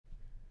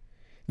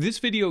This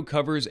video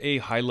covers a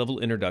high-level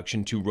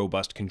introduction to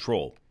robust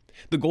control.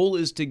 The goal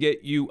is to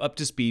get you up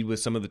to speed with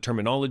some of the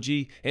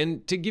terminology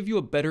and to give you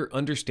a better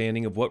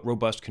understanding of what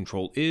robust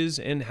control is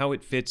and how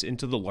it fits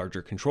into the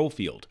larger control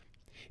field.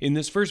 In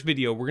this first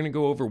video, we're going to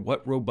go over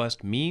what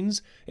robust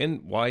means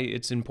and why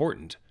it's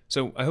important,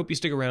 so I hope you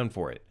stick around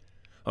for it.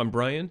 I'm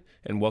Brian,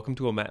 and welcome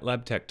to a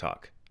MATLAB Tech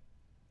Talk.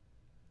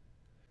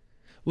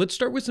 Let's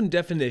start with some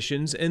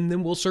definitions, and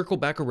then we'll circle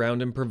back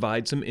around and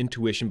provide some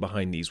intuition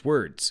behind these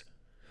words.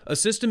 A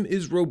system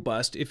is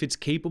robust if it's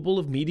capable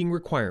of meeting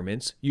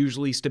requirements,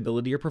 usually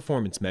stability or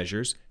performance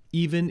measures,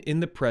 even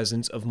in the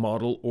presence of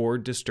model or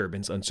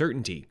disturbance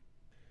uncertainty.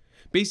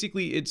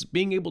 Basically, it's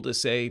being able to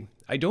say,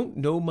 I don't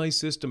know my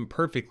system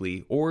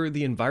perfectly or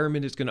the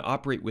environment it's going to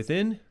operate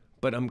within,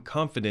 but I'm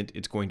confident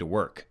it's going to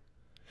work.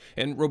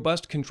 And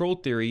robust control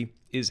theory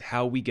is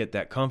how we get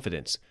that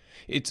confidence.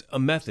 It's a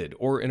method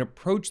or an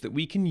approach that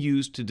we can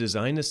use to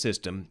design a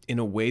system in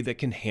a way that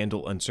can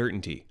handle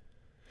uncertainty.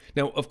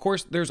 Now, of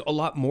course, there's a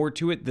lot more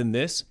to it than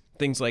this.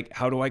 Things like,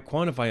 how do I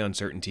quantify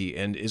uncertainty,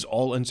 and is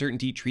all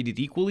uncertainty treated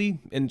equally,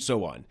 and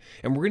so on.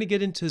 And we're going to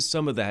get into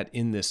some of that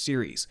in this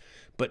series.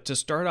 But to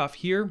start off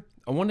here,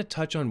 I want to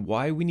touch on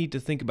why we need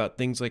to think about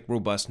things like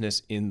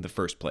robustness in the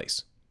first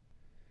place.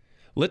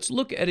 Let's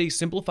look at a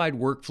simplified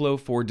workflow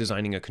for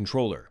designing a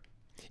controller.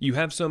 You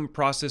have some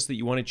process that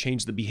you want to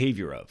change the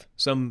behavior of,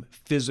 some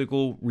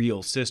physical,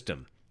 real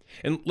system.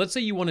 And let's say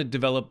you want to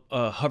develop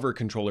a hover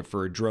controller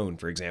for a drone,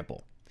 for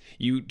example.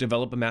 You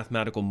develop a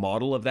mathematical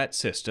model of that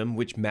system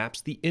which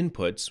maps the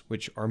inputs,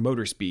 which are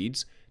motor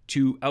speeds,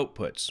 to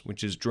outputs,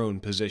 which is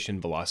drone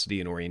position, velocity,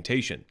 and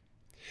orientation.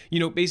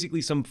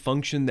 Basically some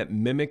function that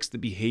mimics the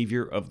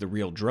behavior of the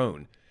real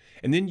drone.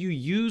 And then you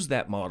use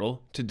that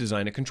model to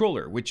design a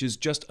controller, which is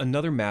just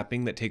another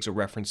mapping that takes a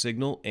reference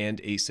signal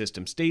and a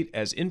system state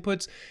as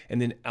inputs,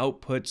 and then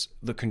outputs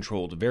the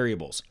controlled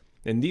variables.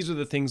 And these are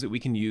the things that we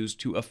can use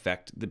to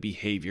affect the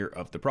behavior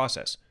of the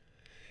process.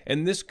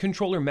 And this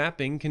controller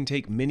mapping can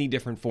take many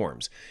different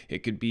forms. It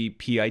could be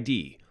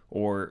PID,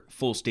 or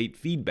full state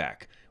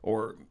feedback,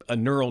 or a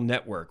neural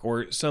network,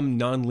 or some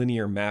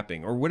nonlinear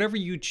mapping, or whatever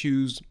you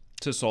choose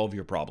to solve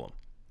your problem.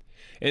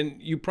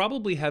 And you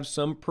probably have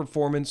some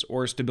performance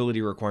or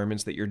stability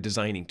requirements that you're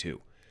designing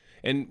to.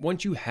 And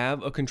once you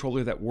have a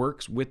controller that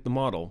works with the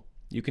model,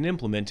 you can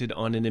implement it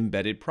on an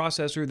embedded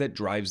processor that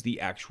drives the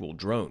actual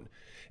drone.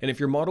 And if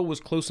your model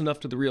was close enough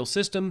to the real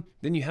system,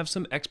 then you have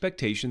some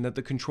expectation that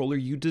the controller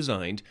you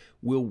designed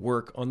will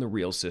work on the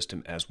real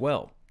system as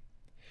well.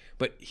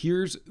 But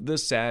here's the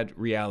sad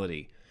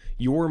reality.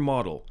 Your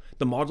model,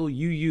 the model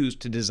you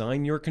used to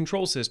design your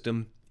control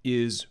system,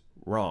 is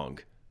wrong.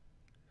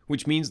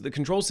 Which means the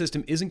control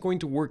system isn't going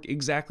to work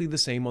exactly the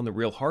same on the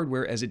real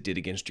hardware as it did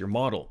against your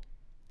model.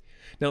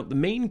 Now, the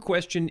main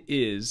question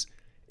is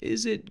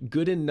it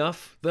good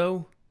enough,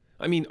 though?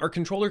 I mean, our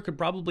controller could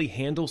probably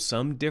handle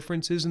some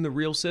differences in the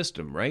real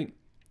system, right?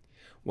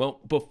 Well,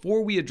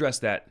 before we address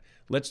that,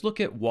 let's look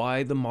at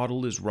why the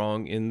model is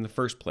wrong in the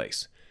first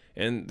place.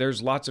 And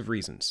there's lots of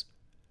reasons.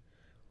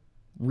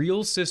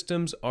 Real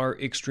systems are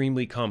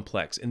extremely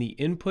complex, and the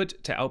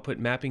input to output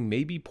mapping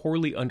may be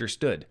poorly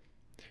understood.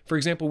 For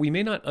example, we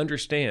may not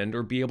understand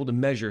or be able to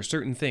measure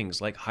certain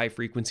things like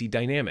high-frequency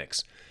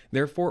dynamics.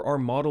 Therefore, our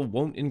model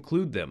won't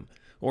include them,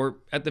 or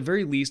at the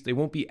very least, they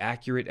won't be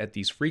accurate at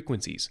these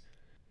frequencies.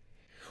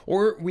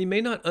 Or we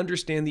may not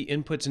understand the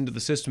inputs into the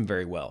system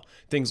very well,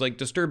 things like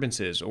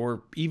disturbances,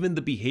 or even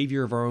the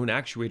behavior of our own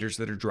actuators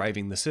that are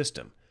driving the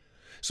system.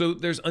 So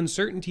there's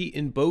uncertainty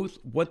in both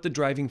what the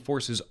driving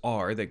forces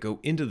are that go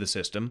into the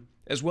system,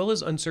 as well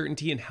as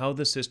uncertainty in how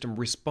the system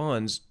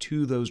responds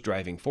to those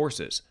driving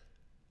forces.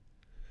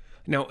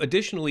 Now,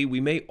 additionally, we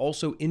may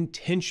also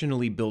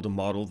intentionally build a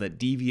model that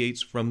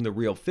deviates from the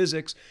real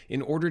physics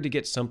in order to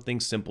get something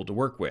simple to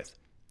work with.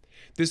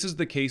 This is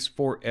the case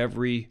for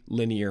every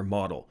linear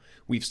model.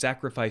 We've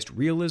sacrificed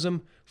realism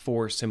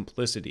for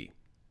simplicity.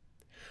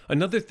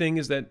 Another thing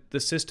is that the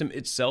system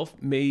itself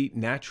may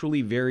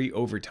naturally vary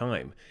over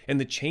time, and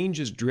the change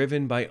is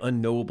driven by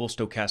unknowable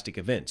stochastic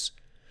events.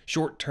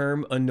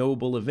 Short-term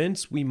unknowable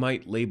events we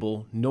might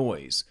label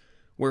noise,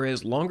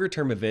 whereas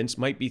longer-term events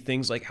might be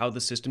things like how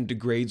the system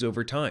degrades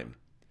over time.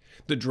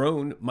 The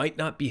drone might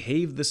not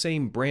behave the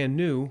same brand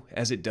new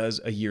as it does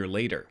a year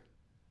later.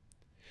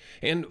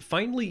 And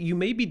finally, you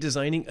may be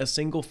designing a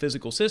single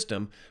physical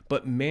system,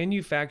 but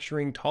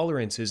manufacturing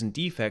tolerances and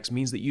defects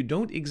means that you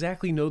don't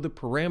exactly know the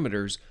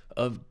parameters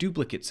of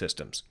duplicate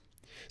systems.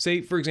 Say,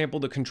 for example,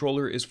 the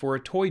controller is for a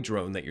toy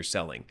drone that you're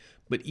selling,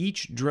 but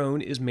each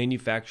drone is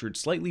manufactured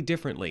slightly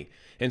differently,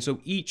 and so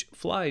each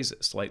flies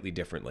slightly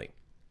differently.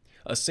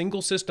 A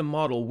single system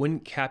model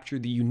wouldn't capture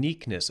the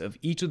uniqueness of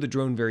each of the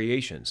drone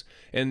variations,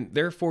 and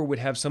therefore would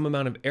have some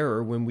amount of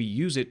error when we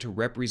use it to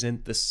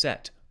represent the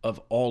set of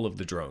all of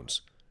the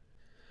drones.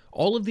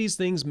 All of these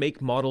things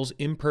make models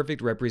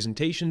imperfect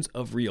representations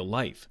of real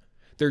life.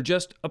 They're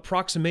just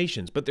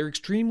approximations, but they're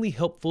extremely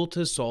helpful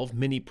to solve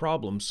many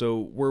problems, so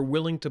we're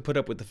willing to put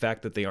up with the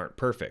fact that they aren't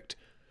perfect.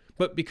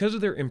 But because of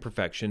their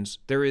imperfections,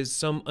 there is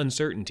some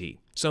uncertainty,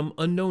 some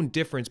unknown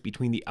difference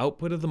between the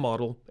output of the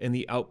model and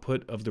the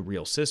output of the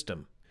real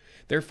system.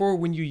 Therefore,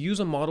 when you use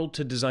a model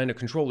to design a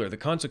controller, the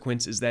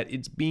consequence is that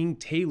it's being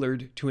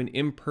tailored to an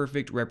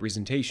imperfect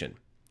representation.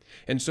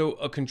 And so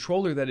a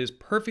controller that is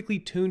perfectly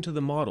tuned to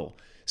the model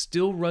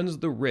still runs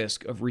the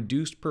risk of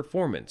reduced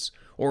performance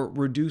or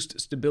reduced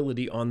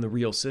stability on the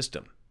real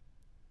system.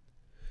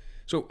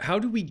 So how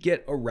do we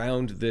get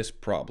around this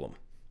problem?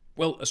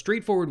 Well, a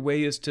straightforward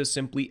way is to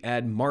simply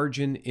add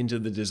margin into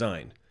the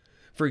design.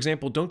 For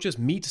example, don't just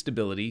meet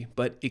stability,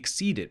 but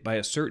exceed it by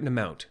a certain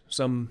amount,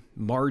 some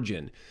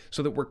margin,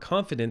 so that we're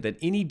confident that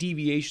any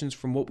deviations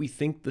from what we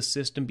think the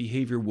system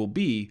behavior will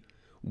be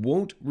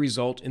won't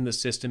result in the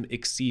system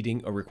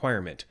exceeding a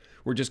requirement.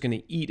 We're just going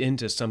to eat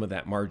into some of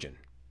that margin.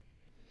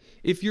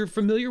 If you're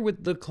familiar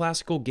with the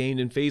classical gain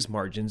and phase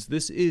margins,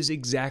 this is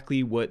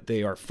exactly what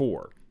they are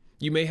for.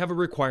 You may have a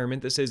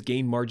requirement that says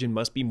gain margin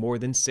must be more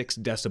than 6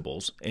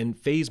 decibels, and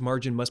phase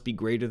margin must be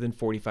greater than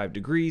 45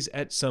 degrees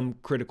at some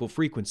critical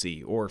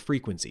frequency or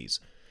frequencies.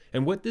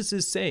 And what this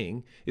is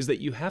saying is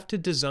that you have to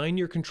design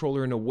your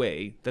controller in a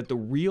way that the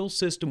real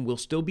system will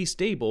still be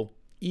stable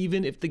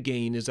even if the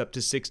gain is up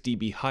to 6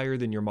 dB higher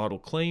than your model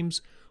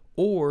claims,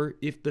 or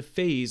if the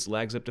phase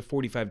lags up to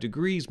 45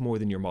 degrees more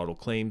than your model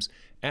claims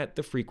at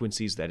the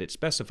frequencies that it's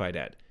specified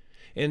at.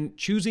 And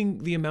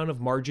choosing the amount of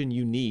margin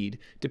you need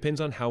depends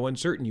on how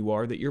uncertain you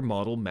are that your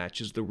model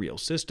matches the real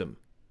system.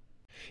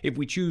 If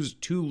we choose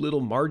too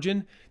little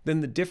margin, then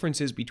the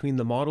differences between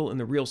the model and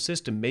the real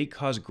system may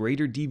cause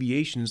greater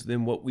deviations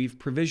than what we've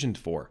provisioned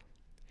for.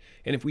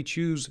 And if we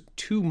choose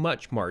too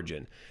much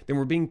margin, then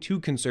we're being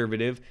too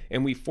conservative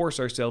and we force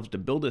ourselves to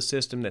build a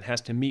system that has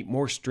to meet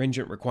more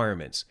stringent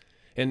requirements.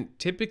 And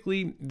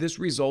typically, this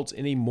results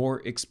in a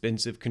more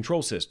expensive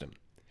control system,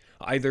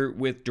 either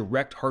with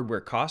direct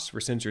hardware costs for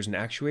sensors and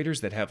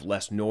actuators that have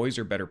less noise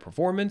or better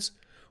performance,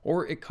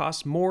 or it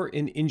costs more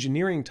in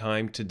engineering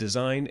time to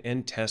design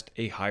and test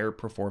a higher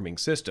performing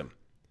system.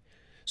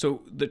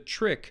 So the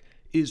trick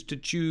is to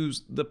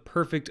choose the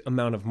perfect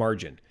amount of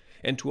margin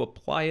and to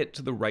apply it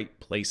to the right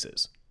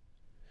places.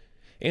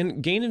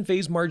 And gain and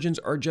phase margins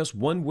are just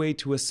one way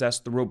to assess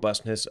the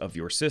robustness of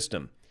your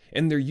system,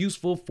 and they're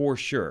useful for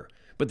sure,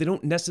 but they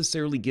don't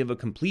necessarily give a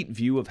complete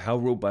view of how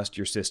robust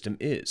your system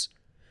is.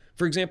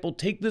 For example,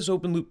 take this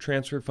open loop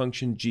transfer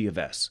function g of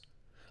s.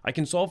 I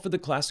can solve for the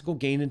classical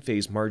gain and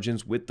phase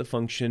margins with the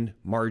function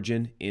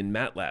margin in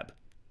MATLAB.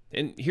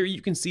 And here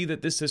you can see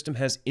that this system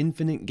has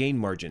infinite gain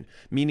margin,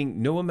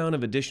 meaning no amount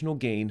of additional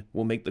gain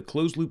will make the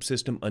closed loop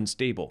system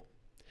unstable.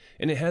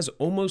 And it has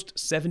almost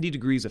 70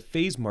 degrees of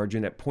phase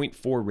margin at 0.4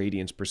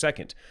 radians per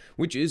second,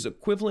 which is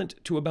equivalent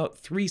to about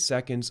 3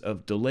 seconds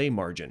of delay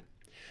margin.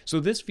 So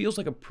this feels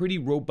like a pretty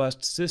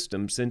robust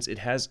system since it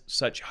has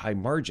such high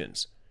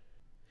margins.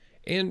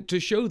 And to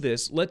show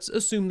this, let's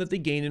assume that the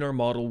gain in our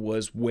model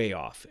was way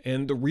off,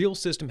 and the real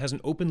system has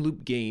an open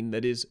loop gain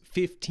that is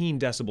 15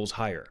 decibels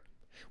higher.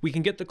 We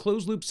can get the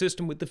closed loop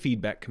system with the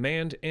feedback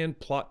command and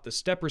plot the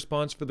step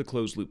response for the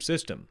closed loop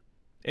system.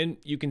 And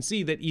you can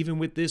see that even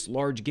with this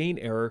large gain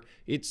error,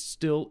 it's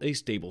still a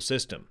stable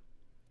system.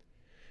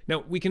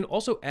 Now, we can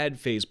also add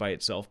phase by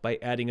itself by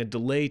adding a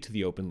delay to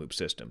the open loop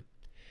system.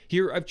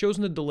 Here, I've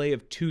chosen a delay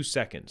of 2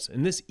 seconds,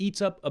 and this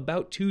eats up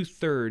about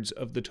 2/3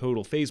 of the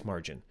total phase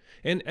margin.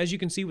 And as you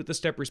can see with the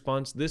step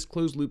response, this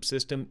closed loop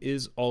system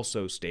is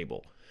also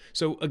stable.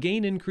 So a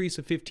gain increase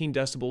of 15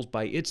 decibels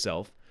by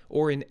itself,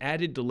 or an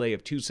added delay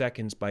of 2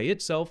 seconds by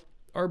itself,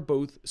 are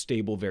both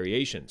stable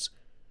variations.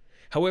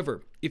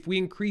 However, if we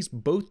increase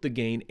both the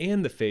gain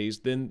and the phase,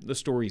 then the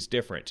story's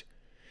different.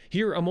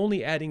 Here, I'm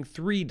only adding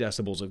 3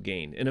 decibels of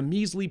gain and a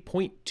measly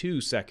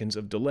 0.2 seconds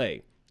of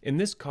delay, and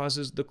this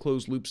causes the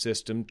closed loop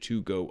system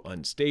to go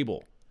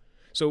unstable.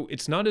 So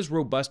it's not as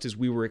robust as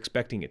we were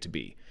expecting it to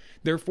be.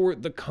 Therefore,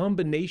 the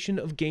combination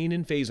of gain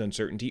and phase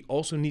uncertainty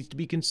also needs to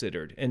be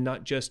considered, and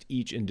not just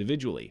each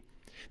individually.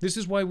 This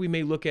is why we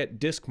may look at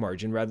disk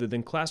margin rather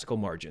than classical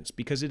margins,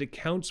 because it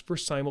accounts for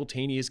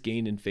simultaneous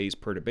gain and phase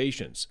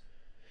perturbations.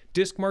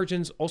 Disk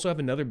margins also have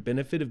another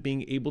benefit of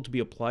being able to be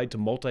applied to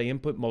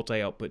multi-input,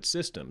 multi-output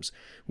systems,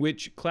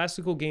 which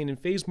classical gain and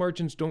phase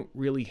margins don't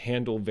really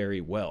handle very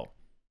well.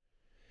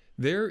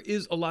 There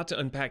is a lot to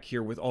unpack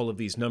here with all of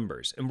these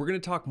numbers, and we're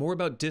going to talk more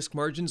about disk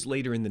margins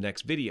later in the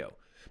next video.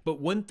 But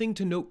one thing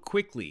to note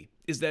quickly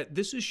is that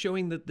this is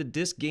showing that the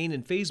disk gain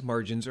and phase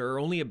margins are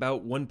only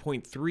about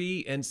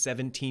 1.3 and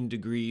 17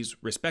 degrees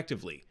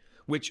respectively,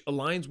 which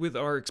aligns with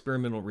our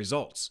experimental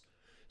results.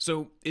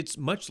 So it's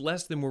much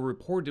less than were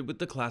reported with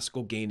the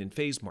classical gain and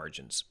phase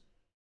margins.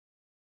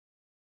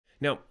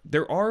 Now,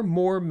 there are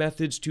more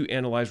methods to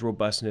analyze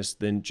robustness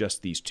than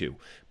just these two,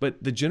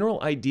 but the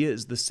general idea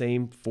is the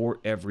same for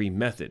every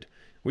method,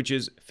 which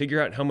is figure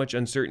out how much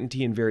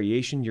uncertainty and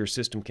variation your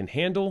system can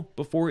handle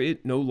before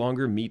it no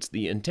longer meets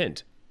the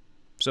intent.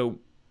 So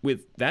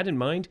with that in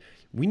mind,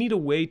 we need a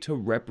way to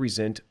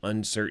represent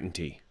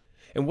uncertainty.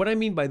 And what I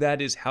mean by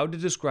that is how to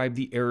describe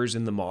the errors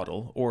in the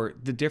model, or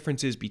the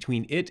differences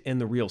between it and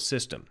the real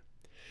system.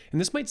 And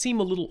this might seem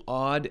a little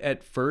odd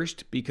at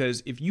first,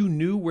 because if you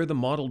knew where the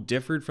model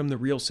differed from the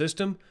real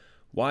system,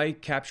 Why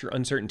capture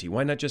uncertainty?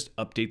 Why not just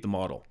update the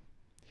model?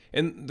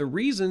 And the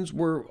reasons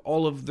were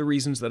all of the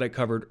reasons that I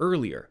covered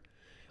earlier.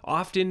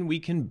 Often we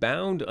can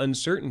bound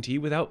uncertainty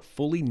without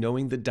fully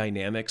knowing the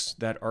dynamics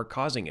that are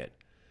causing it.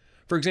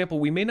 For example,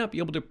 we may not be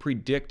able to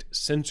predict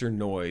sensor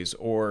noise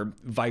or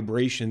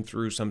vibration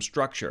through some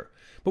structure,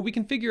 but we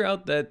can figure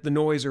out that the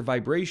noise or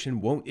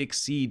vibration won't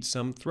exceed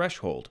some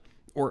threshold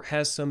or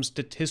has some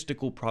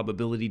statistical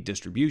probability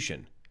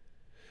distribution.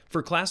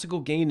 For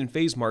classical gain and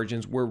phase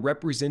margins, we're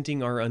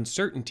representing our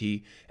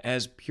uncertainty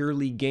as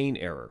purely gain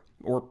error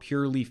or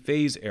purely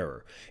phase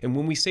error. And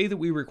when we say that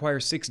we require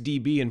 6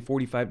 dB and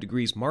 45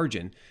 degrees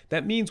margin,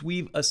 that means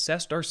we've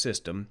assessed our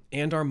system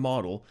and our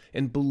model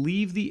and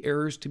believe the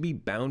errors to be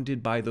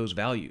bounded by those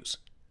values.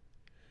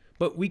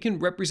 But we can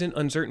represent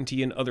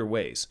uncertainty in other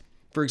ways.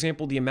 For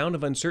example, the amount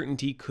of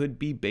uncertainty could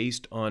be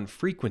based on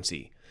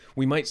frequency.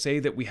 We might say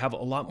that we have a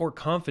lot more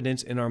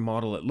confidence in our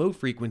model at low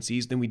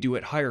frequencies than we do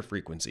at higher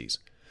frequencies.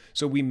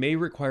 So we may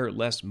require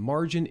less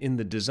margin in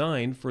the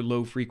design for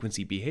low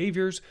frequency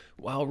behaviors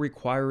while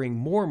requiring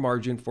more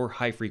margin for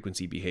high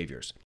frequency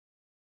behaviors.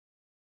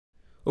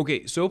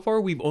 Okay, so far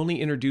we've only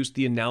introduced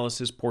the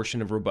analysis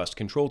portion of robust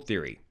control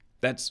theory.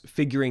 That's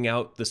figuring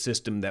out the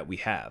system that we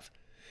have.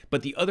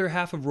 But the other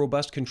half of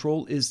robust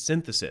control is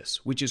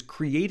synthesis, which is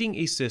creating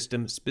a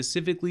system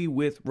specifically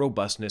with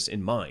robustness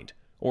in mind,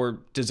 or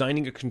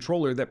designing a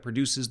controller that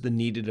produces the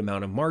needed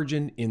amount of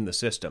margin in the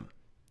system.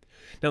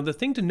 Now, the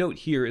thing to note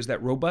here is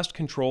that robust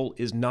control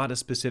is not a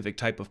specific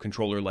type of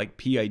controller like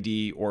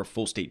PID or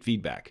full state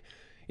feedback.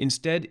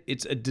 Instead,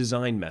 it's a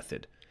design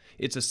method.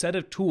 It's a set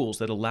of tools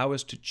that allow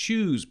us to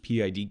choose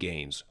PID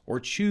gains or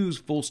choose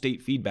full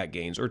state feedback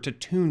gains or to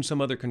tune some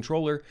other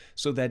controller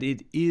so that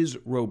it is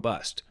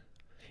robust.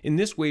 In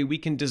this way, we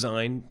can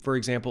design, for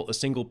example, a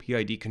single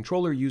PID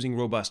controller using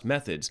robust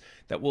methods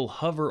that will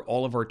hover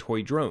all of our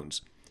toy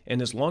drones. And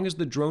as long as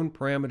the drone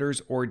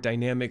parameters or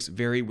dynamics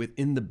vary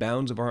within the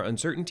bounds of our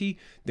uncertainty,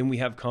 then we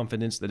have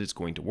confidence that it's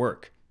going to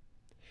work.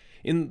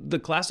 In the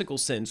classical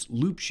sense,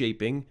 loop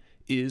shaping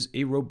is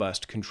a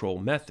robust control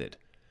method.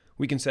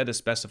 We can set a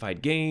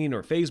specified gain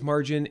or phase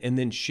margin and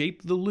then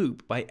shape the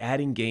loop by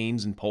adding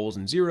gains and poles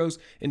and zeros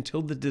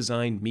until the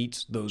design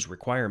meets those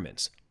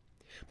requirements.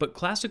 But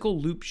classical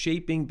loop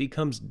shaping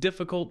becomes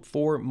difficult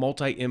for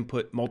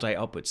multi-input,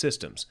 multi-output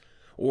systems,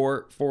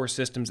 or for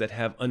systems that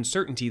have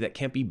uncertainty that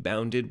can't be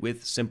bounded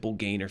with simple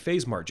gain or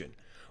phase margin,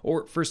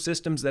 or for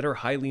systems that are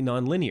highly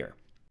nonlinear.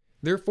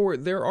 Therefore,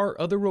 there are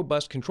other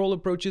robust control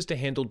approaches to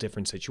handle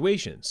different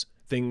situations,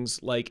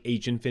 things like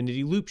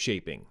H-infinity loop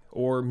shaping,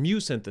 or mu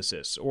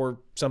synthesis, or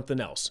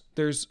something else.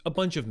 There's a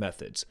bunch of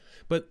methods.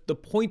 But the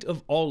point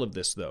of all of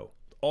this, though,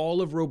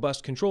 all of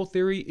robust control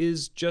theory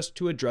is just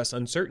to address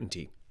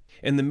uncertainty.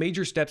 And the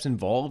major steps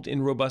involved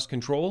in robust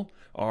control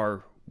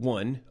are: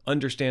 1.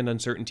 Understand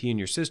uncertainty in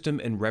your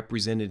system and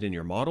represent it in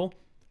your model.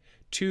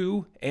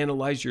 2.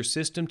 Analyze your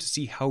system to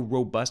see how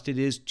robust it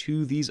is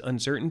to these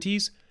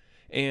uncertainties.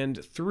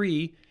 And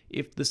 3.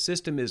 If the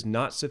system is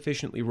not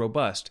sufficiently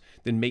robust,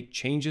 then make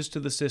changes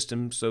to the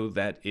system so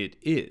that it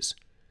is.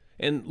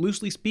 And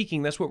loosely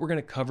speaking, that's what we're going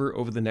to cover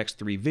over the next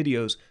 3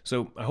 videos,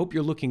 so I hope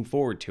you're looking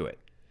forward to it.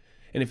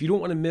 And if you don't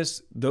want to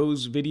miss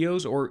those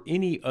videos or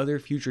any other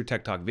future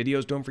Tech Talk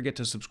videos, don't forget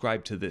to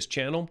subscribe to this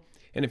channel.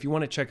 And if you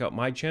want to check out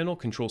my channel,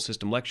 Control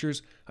System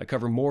Lectures, I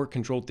cover more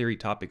control theory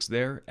topics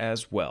there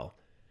as well.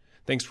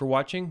 Thanks for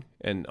watching,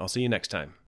 and I'll see you next time.